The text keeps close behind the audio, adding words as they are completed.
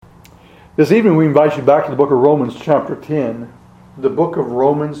This evening we invite you back to the book of Romans chapter 10. The book of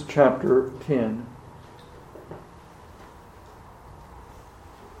Romans chapter 10.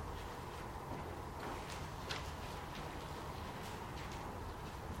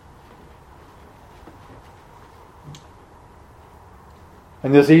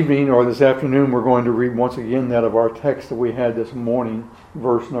 And this evening or this afternoon we're going to read once again that of our text that we had this morning,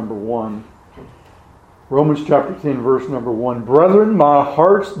 verse number 1. Romans chapter 10, verse number 1. Brethren, my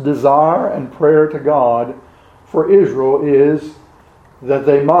heart's desire and prayer to God for Israel is that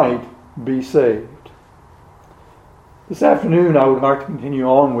they might be saved. This afternoon I would like to continue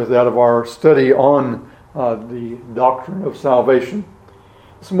on with that of our study on the doctrine of salvation.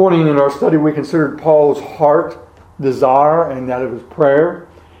 This morning in our study we considered Paul's heart desire and that of his prayer,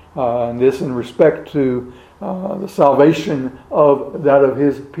 and this in respect to the salvation of that of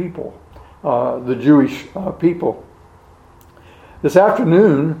his people. The Jewish people. This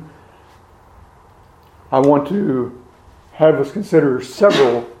afternoon, I want to have us consider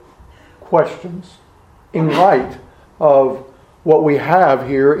several questions in light of what we have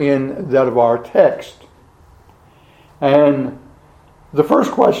here in that of our text. And the first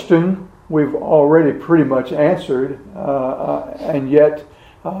question we've already pretty much answered, and yet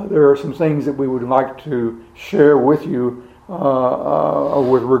there are some things that we would like to share with you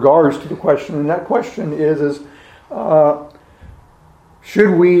with regards to the question. And that question is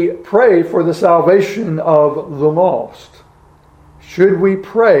should we pray for the salvation of the lost? Should we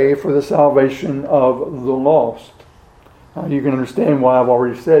pray for the salvation of the lost? You can understand why I've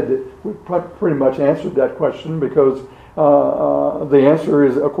already said that we've pretty much answered that question, because the answer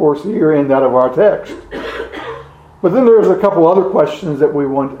is, of course, here in that of our text. But then there's a couple other questions that we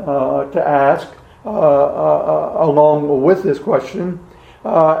want to ask along with this question.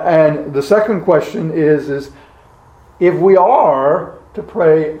 And the second question is if we are to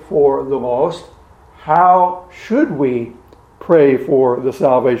pray for the lost, how should we pray for the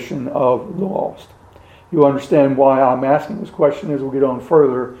salvation of the lost? You understand why I'm asking this question as we get on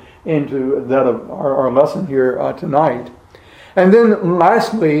further into that of our lesson here tonight. And then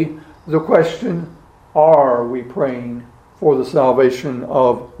lastly, the question, are we praying for the salvation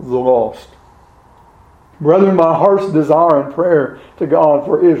of the lost? Brethren, my heart's desire and prayer to God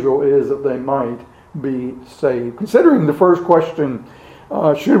for Israel is that they might be saved. Considering the first question,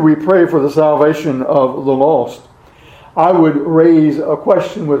 should we pray for the salvation of the lost? I would raise a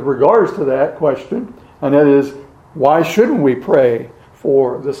question with regards to that question, and that is, why shouldn't we pray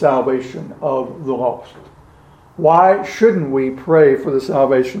for the salvation of the lost? Why shouldn't we pray for the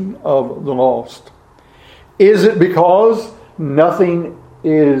salvation of the lost? Is it because nothing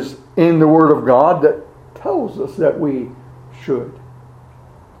is in the Word of God that tells us that we should?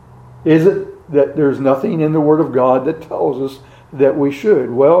 Is it that there's nothing in the Word of God that tells us that we should?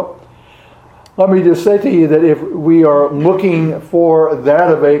 Well, let me just say to you that if we are looking for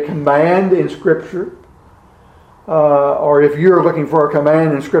that of a command in Scripture, or if you're looking for a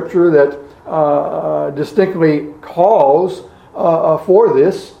command in Scripture that distinctly calls for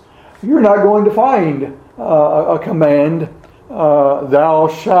this, you're not going to find a command, thou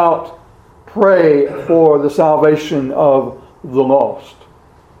shalt pray for the salvation of the lost.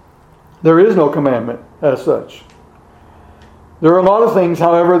 There is no commandment as such. There are a lot of things,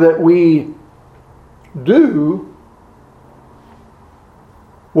 however, that we do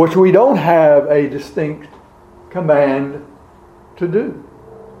which we don't have a distinct command to do.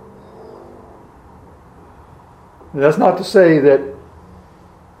 That's not to say that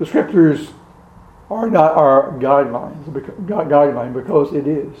the Scriptures are not our guideline, because it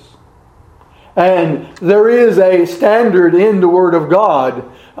is. And there is a standard in the Word of God.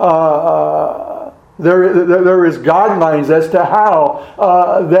 There is guidelines as to how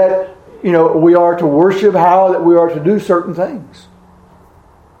that we are to worship, how that we are to do certain things.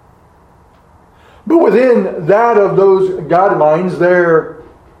 But within that of those guidelines, there,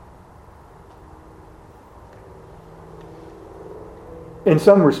 in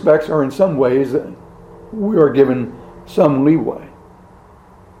some respects or in some ways, we are given some leeway.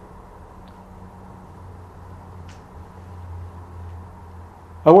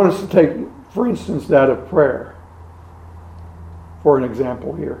 I want us to take, for instance, that of prayer for an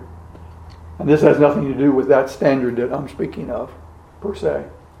example here. And this has nothing to do with that standard that I'm speaking of, per se,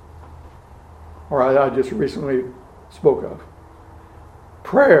 or I just recently spoke of.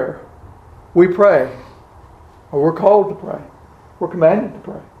 Prayer. We pray, or we're called to pray. We're commanded to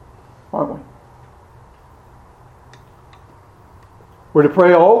pray, aren't we? We're to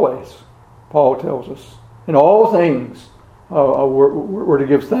pray always, Paul tells us. In all things, we're to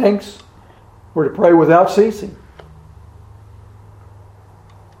give thanks. We're to pray without ceasing.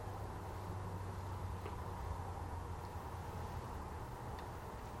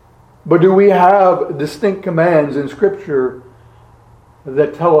 But do we have distinct commands in Scripture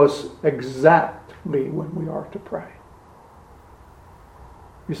that tell us exactly when we are to pray?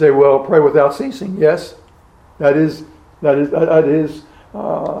 You say, well, pray without ceasing. Yes, that is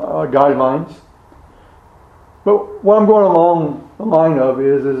guidelines. But what I'm going along the line of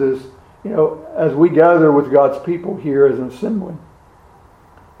is as we gather with God's people here as an assembly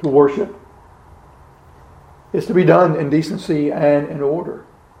to worship, it's to be done in decency and in order.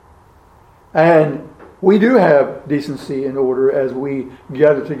 And we do have decency and order as we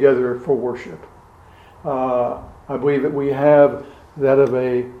gather together for worship. I believe that we have that of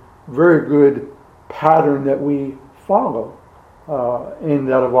a very good pattern that we follow in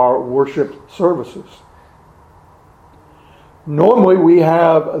that of our worship services. Normally we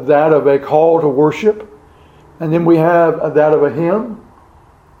have that of a call to worship, and then we have that of a hymn,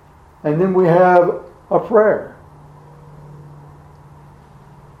 and then we have a prayer.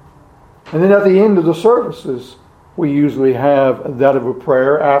 And then at the end of the services, we usually have that of a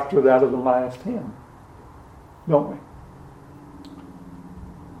prayer after that of the last hymn. Don't we?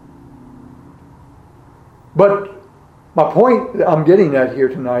 But my point that I'm getting at here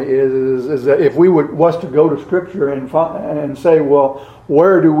tonight is that if we was to go to Scripture and say, well,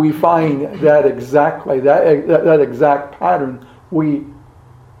 where do we find that exactly, that exact pattern, we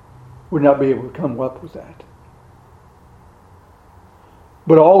would not be able to come up with that.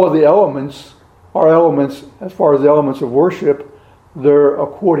 But all of the elements are elements, as far as the elements of worship, they're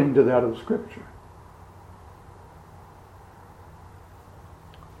according to that of Scripture.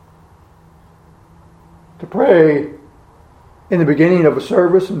 To pray in the beginning of a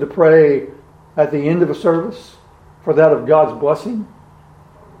service and to pray at the end of a service for that of God's blessing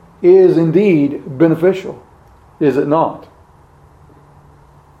is indeed beneficial, is it not?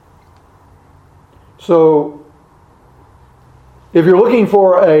 So, if you're looking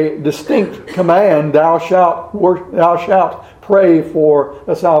for a distinct command, thou shalt pray for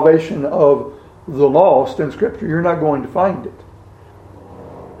the salvation of the lost in Scripture, you're not going to find it.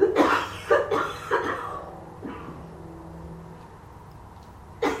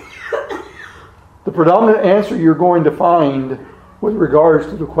 The predominant answer you're going to find with regards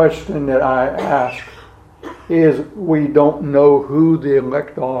to the question that I asked is we don't know who the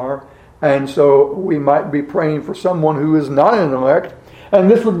elect are, and so we might be praying for someone who is not an elect, and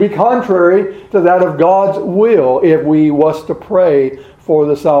this would be contrary to that of God's will if we was to pray for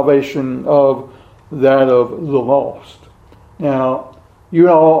the salvation of that of the lost. Now, you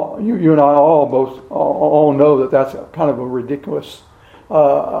and I all know that that's kind of a ridiculous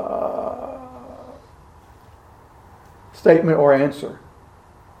statement or answer.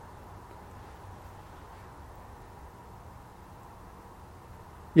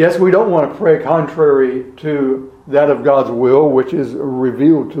 Yes, we don't want to pray contrary to that of God's will, which is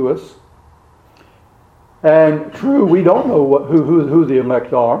revealed to us. And true, we don't know who the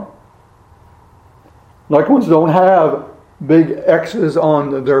elect are. Like ones don't have big X's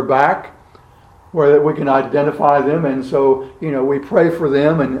on their back where that we can identify them, and so we pray for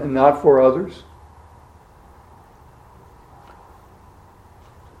them and not for others.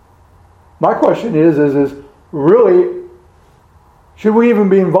 My question is really, should we even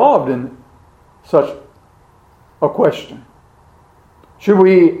be involved in such a question? Should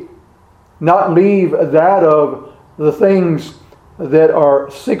we not leave that of the things that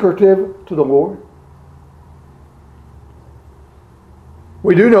are secretive to the Lord?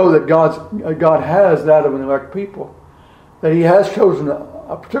 We do know that God has that of an elect people, that He has chosen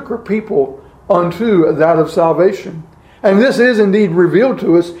a particular people unto that of salvation. And this is indeed revealed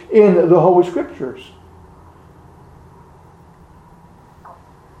to us in the Holy Scriptures.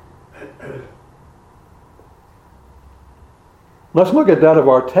 Let's look at that of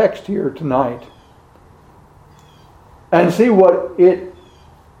our text here tonight and see what it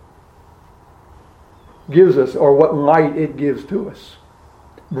gives us, or what light it gives to us.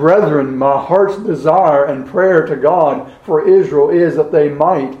 Brethren, my heart's desire and prayer to God for Israel is that they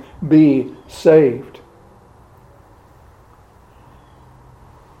might be saved.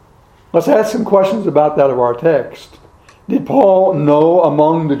 Let's ask some questions about that of our text. Did Paul know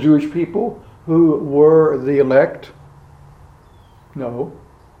among the Jewish people who were the elect? No.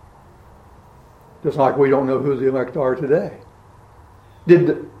 Just like we don't know who the elect are today.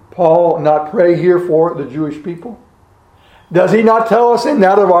 Did Paul not pray here for the Jewish people? Does he not tell us in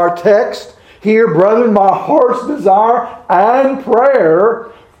that of our text, here, brethren, my heart's desire and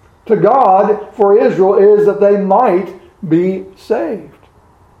prayer to God for Israel is that they might be saved?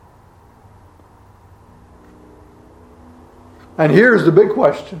 And here's the big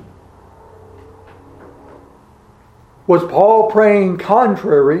question. Was Paul praying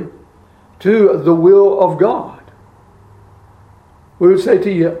contrary to the will of God? We would say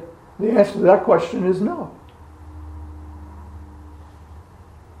to you, the answer to that question is no.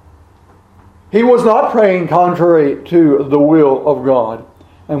 He was not praying contrary to the will of God.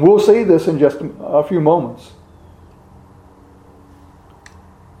 And we'll see this in just a few moments.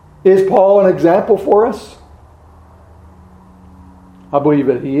 Is Paul an example for us? I believe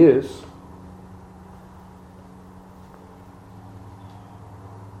that he is.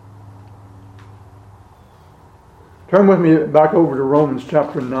 Turn with me back over to Romans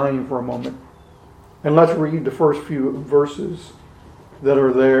chapter 9 for a moment. And let's read the first few verses that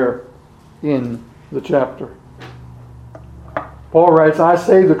are there in the chapter. Paul writes, I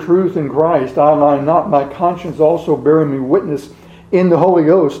say the truth in Christ, I lie not, my conscience also bearing me witness in the Holy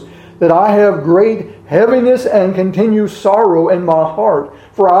Ghost, that I have great heaviness and continued sorrow in my heart.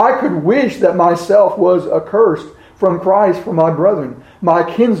 For I could wish that myself was accursed from Christ for my brethren, my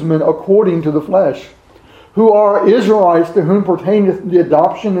kinsmen according to the flesh, who are Israelites, to whom pertaineth the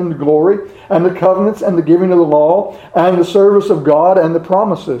adoption and the glory, and the covenants, and the giving of the law, and the service of God, and the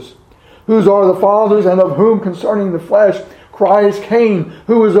promises, whose are the fathers, and of whom concerning the flesh Christ came,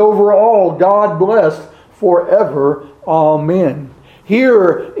 who is over all, God blessed forever. Amen.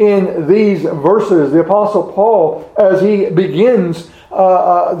 Here in these verses, the Apostle Paul, as he begins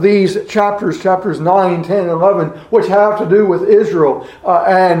these chapters 9, 10, and 11, which have to do with Israel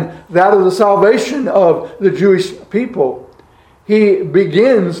and that of the salvation of the Jewish people, he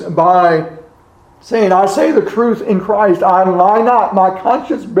begins by saying, I say the truth in Christ, I lie not, my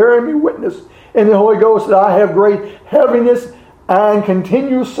conscience bearing me witness in the Holy Ghost that I have great heaviness and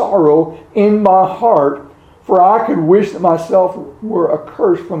continual sorrow in my heart, for I could wish that myself were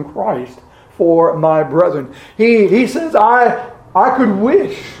accursed from Christ for my brethren. He says, I could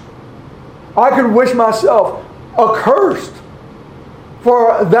wish myself accursed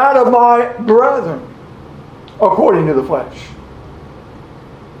for that of my brethren, according to the flesh.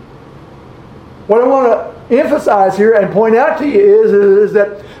 What I want to emphasize here and point out to you is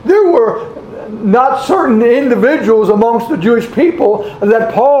that there were not certain individuals amongst the Jewish people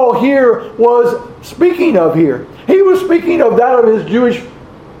that Paul here was speaking of here. He was speaking of that of his Jewish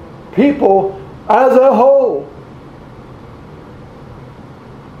people as a whole.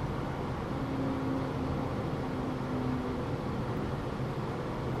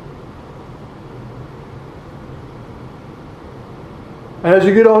 And as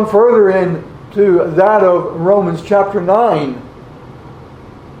you get on further into that of Romans chapter 9,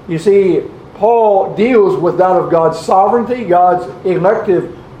 you see Paul deals with that of God's sovereignty, God's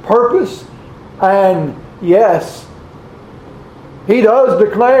elective purpose, and yes, he does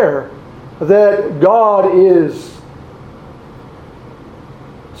declare that God is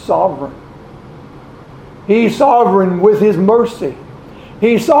sovereign. He's sovereign with His mercy.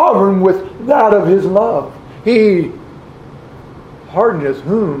 He's sovereign with that of His love. He hardeneth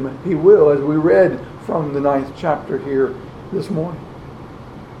whom He will, as we read from the 9th chapter here this morning.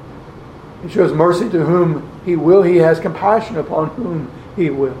 He shows mercy to whom He will. He has compassion upon whom He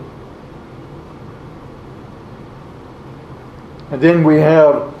will. And then we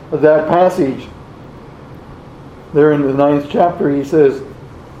have that passage there in the 9th chapter. He says,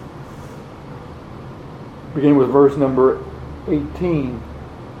 beginning with verse number 18.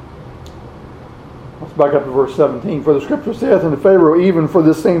 Let's back up to verse 17. For the Scripture saith unto Pharaoh, even for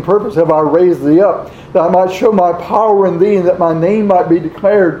this same purpose have I raised thee up, that I might show my power in thee, and that my name might be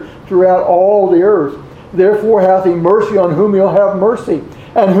declared throughout all the earth. Therefore hath He mercy on whom He'll have mercy,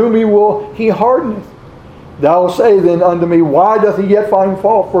 and whom He hardeneth. Thou wilt say then unto me, why doth he yet find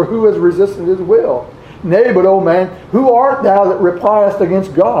fault? For who has resisted His will? Nay, but, O man, who art thou that repliest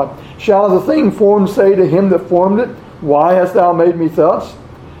against God? Shall the thing formed say to him that formed it, why hast thou made me thus?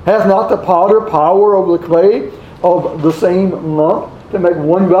 Hath not the potter power over the clay of the same lump, to make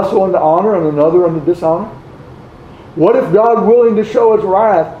one vessel unto honor and another unto dishonor? What if God, willing to show His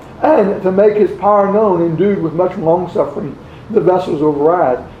wrath and to make His power known, endued with much longsuffering the vessels of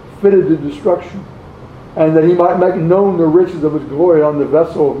wrath, fitted to destruction, and that He might make known the riches of His glory on the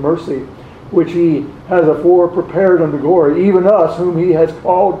vessel of mercy, which He has afore prepared unto glory, even us whom He has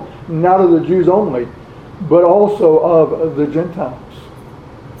called, not of the Jews only, but also of the Gentiles?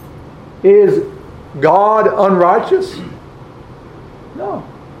 Is God unrighteous? No.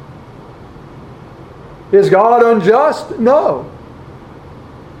 Is God unjust? No.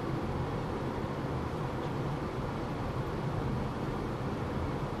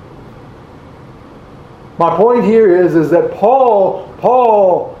 My point here is that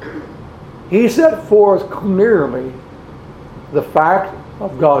Paul, he set forth clearly the fact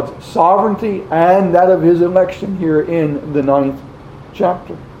of God's sovereignty and that of His election here in the 9th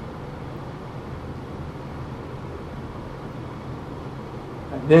chapter.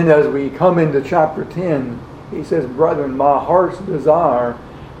 Then as we come into chapter 10, he says, brethren, my heart's desire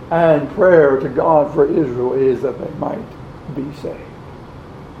and prayer to God for Israel is that they might be saved.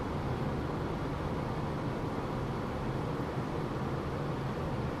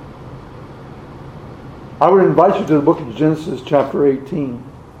 I would invite you to the book of Genesis chapter 18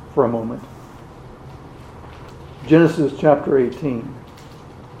 for a moment. Genesis chapter 18.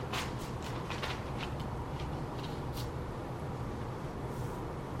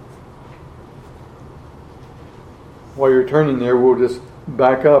 While you're turning there, we'll just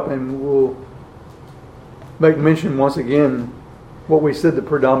back up and we'll make mention once again what we said the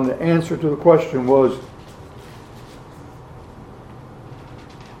predominant answer to the question was.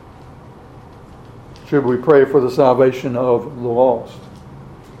 Should we pray for the salvation of the lost?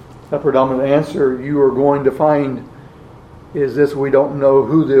 That predominant answer you are going to find is this: we don't know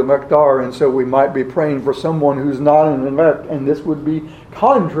who the elect are, and so we might be praying for someone who's not an elect, and this would be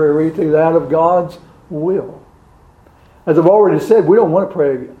contrary to that of God's will. As I've already said, we don't want to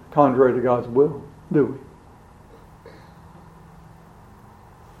pray contrary to God's will, do we?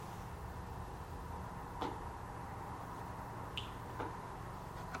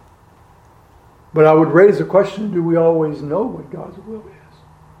 But I would raise the question, do we always know what God's will is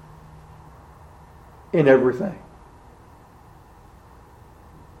in everything?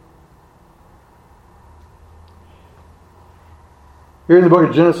 Here in the book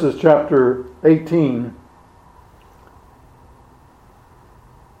of Genesis chapter 18,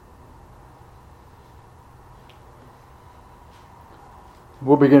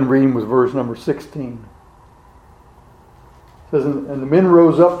 we'll begin reading with verse number 16. It says, and the men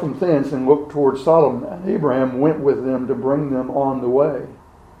rose up from thence and looked toward Sodom, and Abraham went with them to bring them on the way.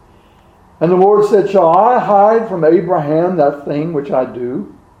 And the Lord said, shall I hide from Abraham that thing which I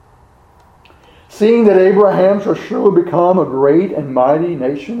do? Seeing that Abraham shall surely become a great and mighty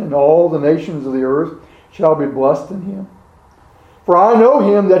nation, and all the nations of the earth shall be blessed in him. For I know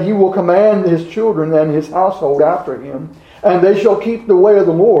him that he will command his children and his household after him, and they shall keep the way of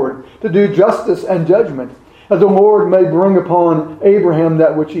the Lord, to do justice and judgment, that the Lord may bring upon Abraham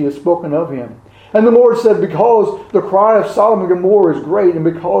that which he has spoken of him. And the Lord said, because the cry of Sodom and Gomorrah is great, and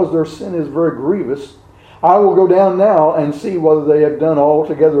because their sin is very grievous, I will go down now and see whether they have done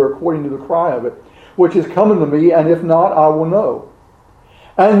altogether according to the cry of it, which is coming to me, and if not, I will know.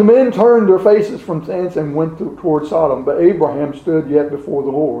 And the men turned their faces from thence and went toward Sodom, but Abraham stood yet before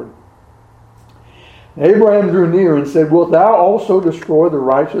the Lord. And Abraham drew near and said, wilt thou also destroy the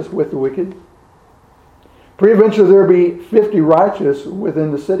righteous with the wicked? Peradventure there be 50 righteous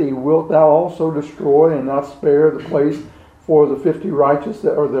within the city. Wilt thou also destroy and not spare the place for the 50 righteous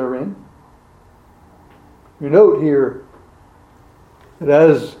that are therein? You note here that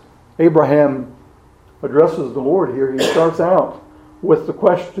as Abraham addresses the Lord here, he starts out with the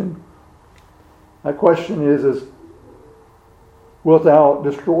question. That question is wilt thou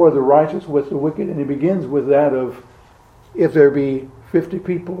destroy the righteous with the wicked? And he begins with that of, if there be 50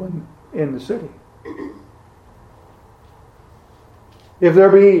 people in the city. If there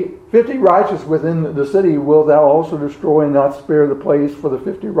be 50 righteous within the city, wilt thou also destroy and not spare the place for the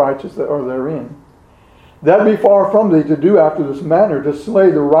 50 righteous that are therein? That be far from thee to do after this manner, to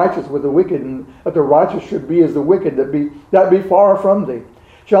slay the righteous with the wicked, and that the righteous should be as the wicked, that be far from thee.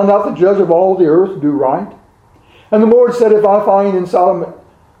 Shall not the judge of all the earth do right? And the Lord said, if I find in Sodom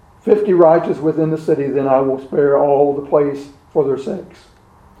 50 righteous within the city, then I will spare all the place for their sakes.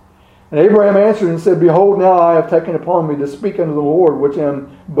 And Abraham answered and said, behold, now I have taken upon me to speak unto the Lord, which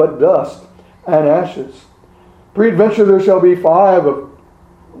am but dust and ashes. Peradventure there shall be five of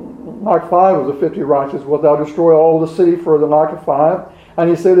the 50 righteous. Wilt thou destroy all the city for the lack of 5? And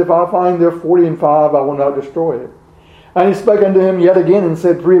he said, if I find there 40 and 5, I will not destroy it. And he spake unto him yet again and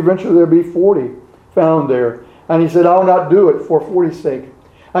said, peradventure there be 40 found there. And he said, I will not do it for 40's sake.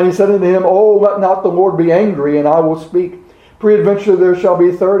 And he said unto him, oh, let not the Lord be angry, and I will speak. Peradventure there shall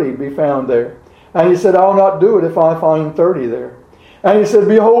be 30 be found there. And he said, I will not do it if I find 30 there. And he said,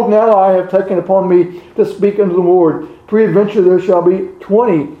 behold, now I have taken upon me to speak unto the Lord. Peradventure there shall be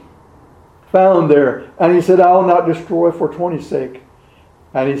 20 found there. And he said, I will not destroy for 20's sake.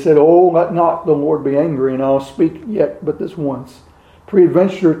 And he said, oh, let not the Lord be angry, and I will speak yet but this once.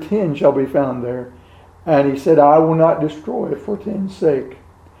 Peradventure 10 shall be found there. And he said, I will not destroy it for 10's sake.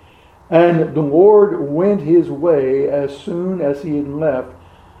 And the Lord went his way as soon as he had left,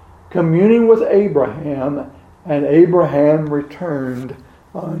 communing with Abraham, and Abraham returned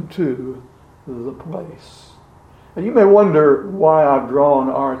unto the place. And you may wonder why I've drawn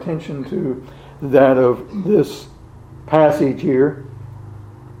our attention to that of this passage here.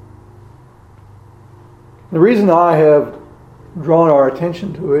 The reason I have drawn our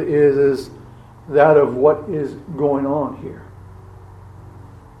attention to it is that of what is going on here.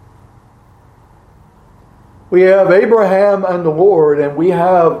 We have Abraham and the Lord, and we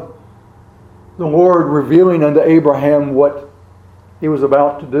have the Lord revealing unto Abraham what he was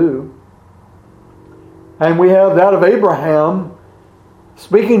about to do. And we have that of Abraham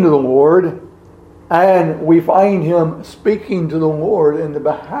speaking to the Lord, and we find him speaking to the Lord in the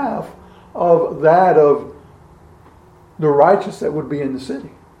behalf of that of the righteous that would be in the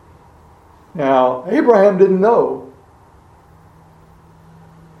city. Now, Abraham didn't know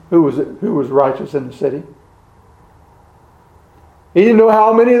who was righteous in the city. He didn't know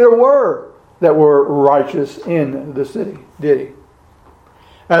how many there were that were righteous in the city, did he?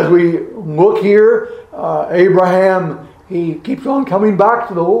 As we look here, Abraham, he keeps on coming back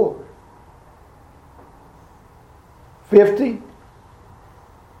to the Lord. 50,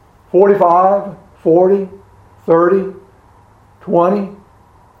 45, 40, 30, 20,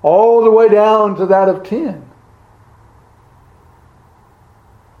 all the way down to that of 10.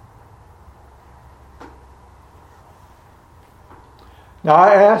 Now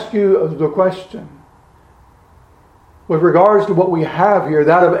I ask you the question, with regards to what we have here,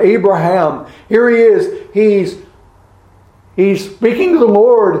 that of Abraham. Here he is, he's speaking to the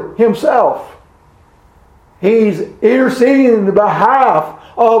Lord himself. He's interceding in the behalf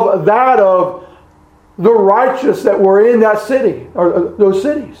of that of the righteous that were in that city, or those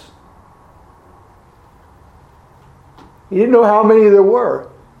cities. He didn't know how many there were.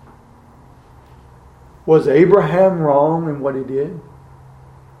 Was Abraham wrong in what he did?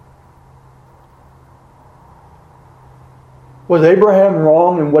 Was Abraham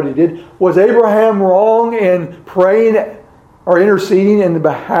wrong in what he did? Was Abraham wrong in praying or interceding in the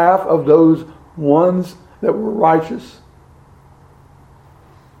behalf of those ones that were righteous?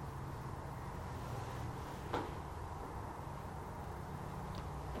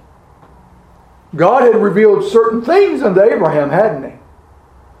 God had revealed certain things unto Abraham, hadn't he?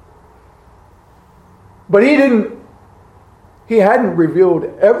 But he hadn't revealed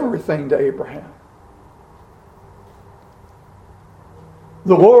everything to Abraham.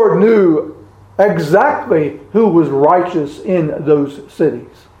 The Lord knew exactly who was righteous in those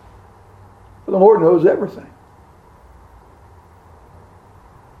cities. But the Lord knows everything.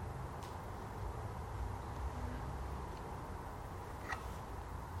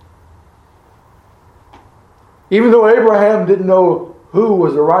 Even though Abraham didn't know who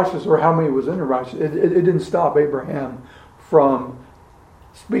was the righteous or how many was in the righteous, it didn't stop Abraham from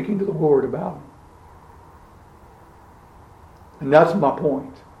speaking to the Lord about him. And that's my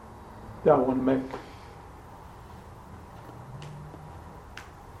point that I want to make.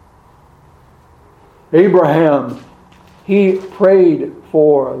 Abraham, he prayed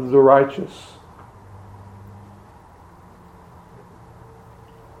for the righteous.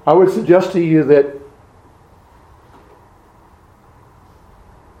 I would suggest to you that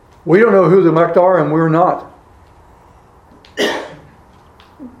we don't know who the elect are, and we're not.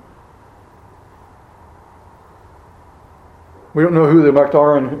 We don't know who the elect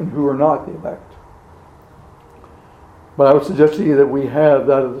are and who are not the elect. But I would suggest to you that we have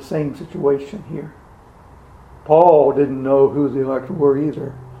that of the same situation here. Paul didn't know who the elect were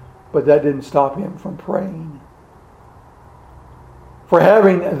either, but that didn't stop him from praying. For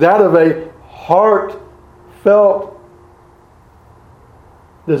having that of a heartfelt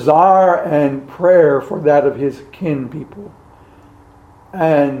desire and prayer for that of his kin people,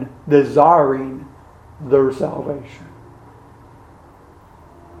 and desiring their salvation.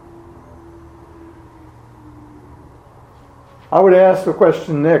 I would ask the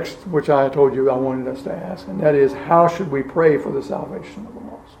question next, which I told you I wanted us to ask, and that is, how should we pray for the salvation of the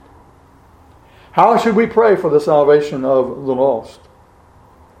lost? How should we pray for the salvation of the lost?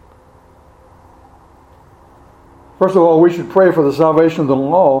 First of all, we should pray for the salvation of the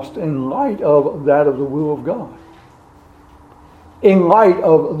lost in light of that of the will of God. In light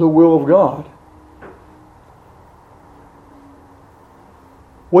of the will of God.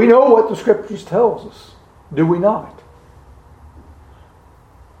 We know what the Scriptures tells us, do we not?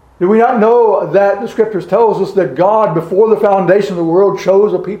 Do we not know that the Scriptures tells us that God, before the foundation of the world,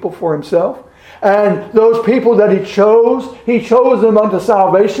 chose a people for Himself? And those people that He chose them unto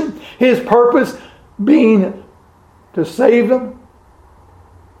salvation. His purpose being to save them.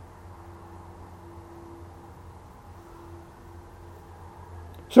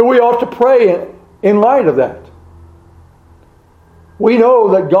 So we ought to pray in light of that. We know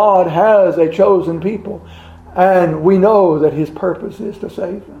that God has a chosen people, and we know that His purpose is to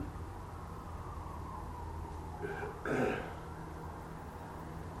save them.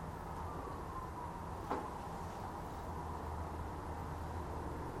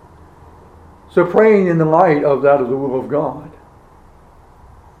 So praying in the light of that of the will of God.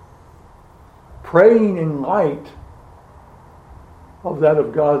 Praying in light of that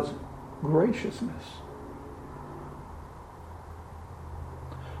of God's graciousness.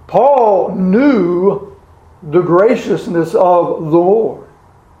 Paul knew the graciousness of the Lord.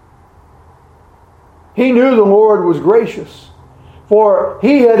 He knew the Lord was gracious, for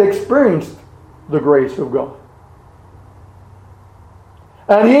he had experienced the grace of God.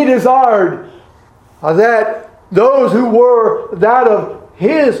 And he desired that those who were that of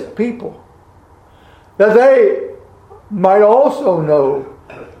his people, that they might also know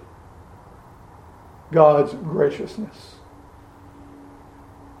God's graciousness.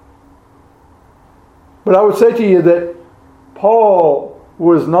 But I would say to you that Paul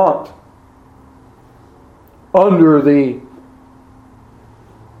was not under the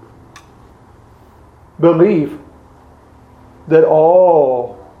belief that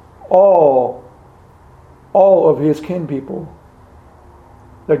all of his kin people,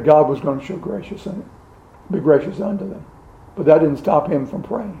 that God was going to show gracious and be gracious unto them. But that didn't stop him from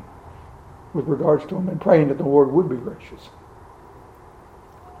praying with regards to them and praying that the Lord would be gracious.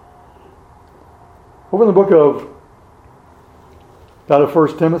 Over in the book of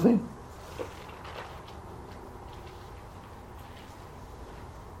 1 Timothy,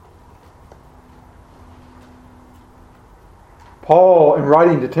 Paul, in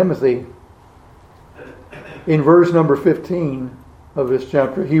writing to Timothy, in verse number 15 of this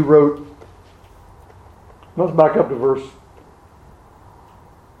chapter, he wrote, let's back up to verse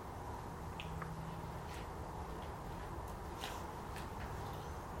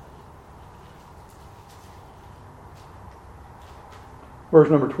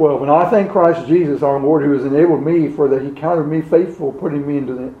 12. And I thank Christ Jesus our Lord, who has enabled me, for that he counted me faithful, putting me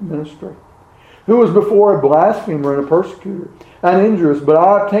into the ministry, who was before a blasphemer and a persecutor and injurious, but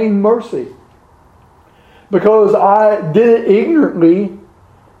I obtained mercy, because I did it ignorantly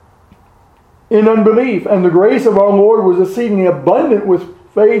in unbelief. And the grace of our Lord was exceedingly abundant with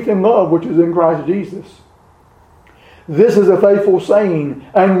faith and love, which is in Christ Jesus. This is a faithful saying,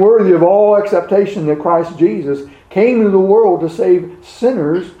 and worthy of all acceptation, that Christ Jesus came into the world to save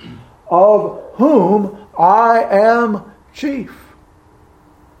sinners, of whom I am chief.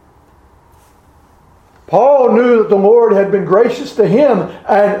 Paul knew that the Lord had been gracious to him,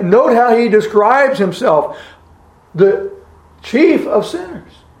 and note how he describes himself, the chief of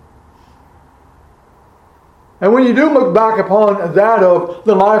sinners. And when you do look back upon that of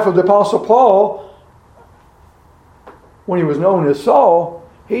the life of the Apostle Paul, when he was known as Saul,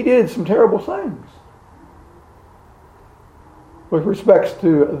 he did some terrible things with respects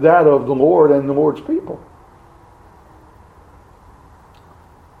to that of the Lord and the Lord's people.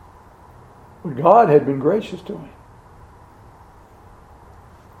 But God had been gracious to him.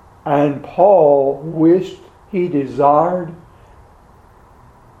 And Paul wished, he desired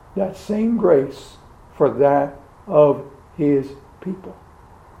that same grace for that of his people.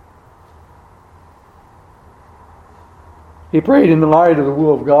 He prayed in the light of the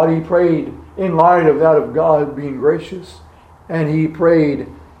will of God. He prayed in light of that of God being gracious. And he prayed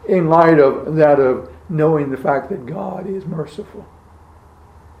in light of that of knowing the fact that God is merciful.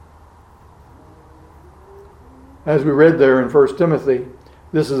 As we read there in 1 Timothy,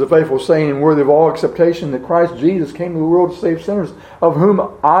 this is a faithful saying and worthy of all acceptation, that Christ Jesus came to the world to save sinners, of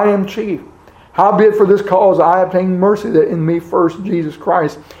whom I am chief. Howbeit for this cause I obtained mercy, that in me first Jesus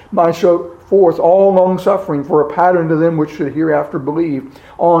Christ might show forth all long suffering for a pattern to them which should hereafter believe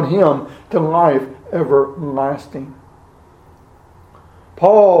on him to life everlasting.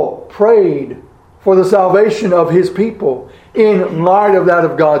 Paul prayed for the salvation of his people in light of that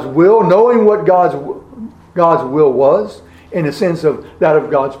of God's will, knowing what God's will was, in the sense of that of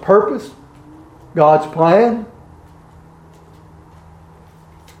God's purpose, God's plan.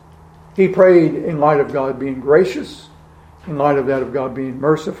 He prayed in light of God being gracious, in light of that of God being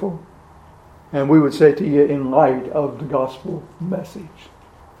merciful, and we would say to you, in light of the gospel message.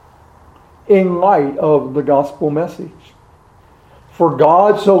 In light of the gospel message. For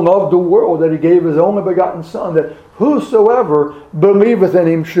God so loved the world that he gave his only begotten Son, that whosoever believeth in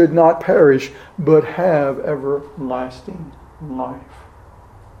him should not perish, but have everlasting life.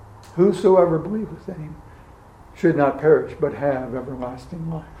 Whosoever believeth in him should not perish, but have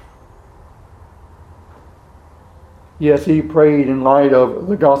everlasting life. Yes, he prayed in light of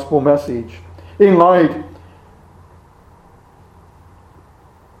the gospel message, in light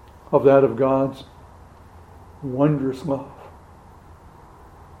of that of God's wondrous love.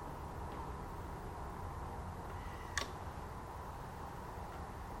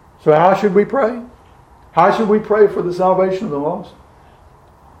 So how should we pray? How should we pray for the salvation of the lost?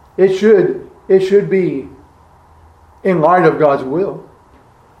 It should should be in light of God's will.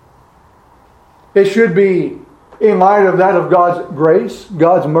 It should be in light of that of God's grace,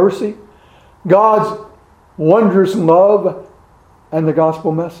 God's mercy, God's wondrous love, and the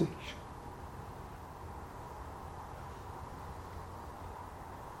gospel message.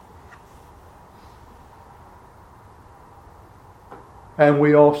 And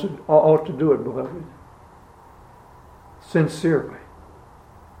we also ought to do it, beloved, sincerely.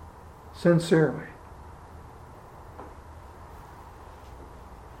 Sincerely.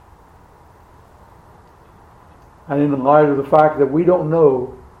 And in the light of the fact that we don't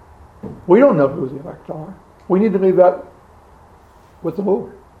know who the elect are, we need to leave that with the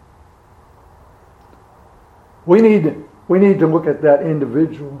Lord. We need to look at that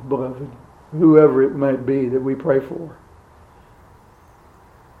individual, beloved, whoever it might be that we pray for,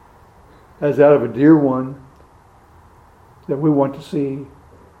 as that of a dear one that we want to see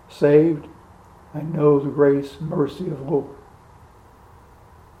saved and know the grace and mercy of the Lord.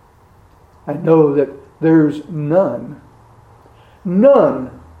 And know that there's none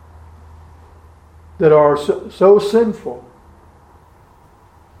that are so sinful,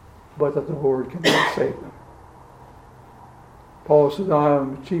 but that the Lord can save them. Paul says, I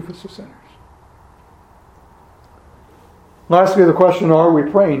am the chiefest of sinners. Lastly, the question, are we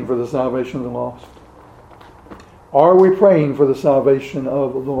praying for the salvation of the lost? Are we praying for the salvation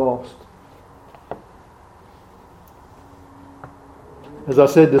of the lost? As I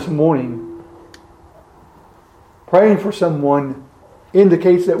said this morning, praying for someone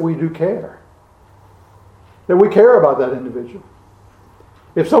indicates that we do care. That we care about that individual.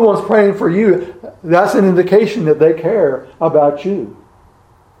 If someone's praying for you, that's an indication that they care about you.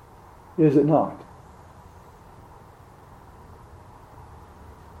 Is it not?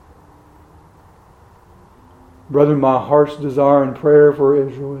 Brethren, my heart's desire and prayer for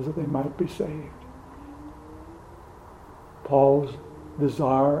Israel is that they might be saved. Paul's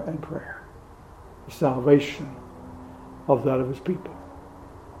desire and prayer. The salvation of that of his people.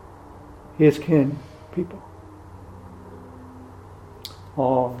 His kin people.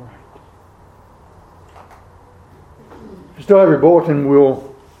 All right. If you still have your bulletin,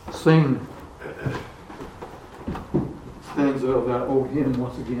 we'll sing stanza of that old hymn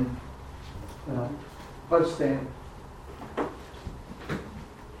once again. Let's stand.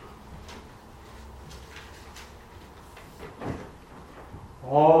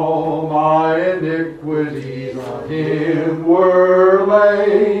 All my iniquities on him were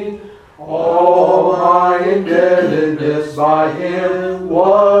laid. All my indebtedness by him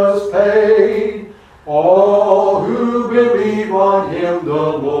was paid. All who believe on him, the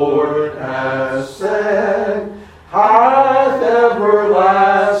Lord has said, hath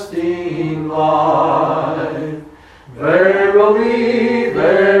everlasting life. Verily,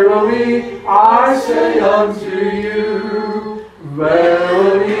 verily, I say unto you,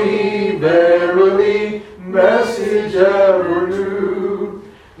 verily, verily, message ever new.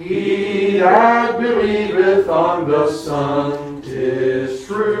 He that believeth on the Son, 'tis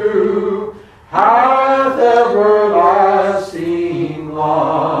true, hath everlasting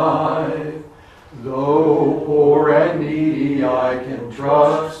life. Though poor and needy, I can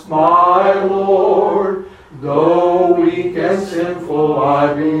trust my Lord. Though weak and sinful,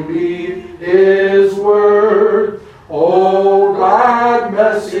 I believe his word. Oh, glad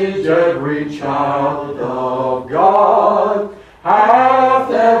message, every child of God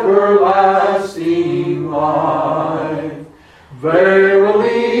hath everlasting life.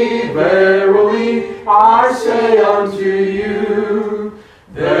 Verily, verily, I say unto you,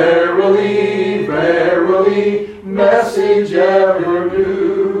 verily, verily, message ever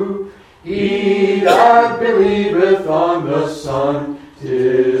new. He that believeth on the Son,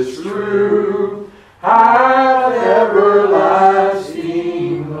 'tis true, hath everlasting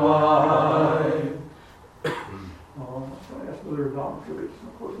life.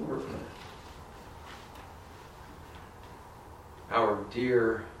 Our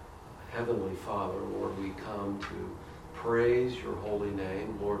dear Heavenly Father, Lord, we come to praise your holy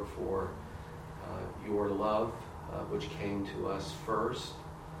name, Lord, for your love, which came to us first.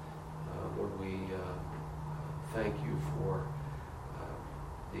 Lord, we thank you for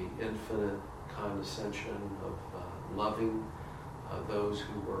the infinite condescension of loving those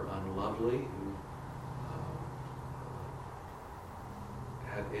who were unlovely, who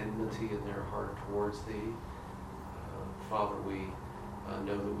had enmity in their heart towards thee. Father, we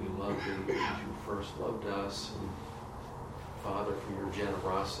know that we love thee because you first loved us. And Father, for your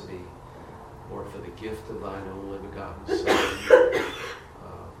generosity, Lord, for the gift of thine only begotten Son,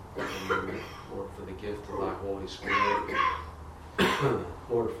 and Lord, for the gift of thy Holy Spirit,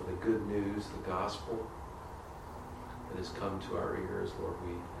 Lord, for the good news, the gospel that has come to our ears. Lord,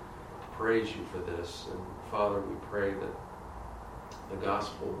 we praise you for this. And Father, we pray that the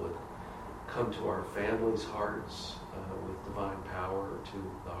gospel would come to our families' hearts with divine power,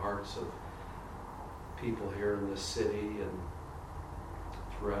 to the hearts of people here in this city and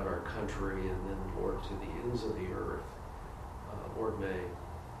throughout our country, and then, Lord, to the ends of the earth. Lord, may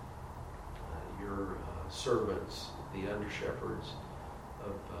your servants, the under-shepherds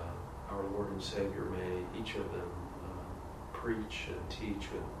of our Lord and Savior, may each of them preach and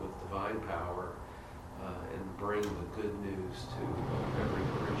teach with divine power and bring the good news to every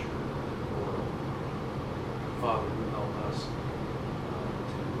creature in the world. Father, you help us to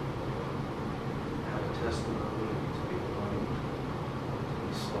have a testimony, to be light, to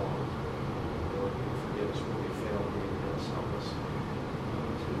be salt. Lord, you forgive us when we fail to do this. Help us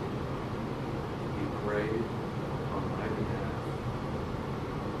to be brave on thy behalf.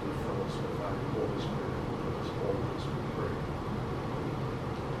 You fill us with thy Holy Spirit. Give us boldness, we pray.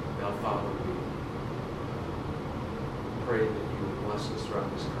 Now, Father, we pray that you would bless us throughout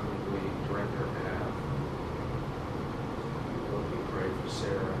this coming week, direct our path. Lord, we pray for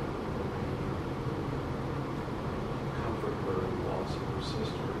Sarah. Comfort her in the loss of her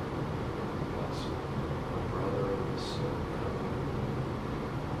sister. Bless her brother in this coming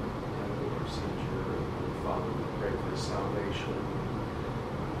medical procedure. And Father, we pray for salvation.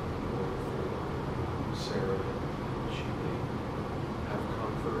 Lord, for Sarah, that she may have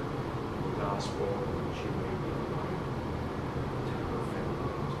comfort in the gospel, and she may be a light to her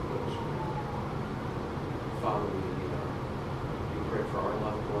family as closer. Father, we pray for our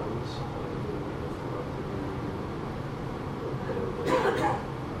loved ones. We lift them up to you.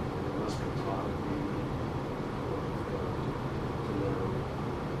 They must be taught of you, to know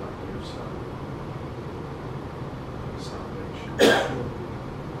about your Son, salvation. For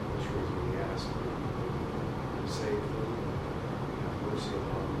this reason we ask you to save them, have mercy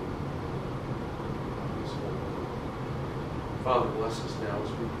upon them. Father, bless us now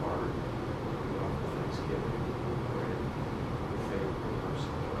as we part. We offer thanksgiving. We pray with favor and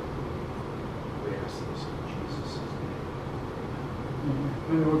mercy. We ask this in Jesus' name.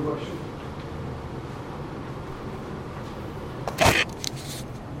 Any more questions?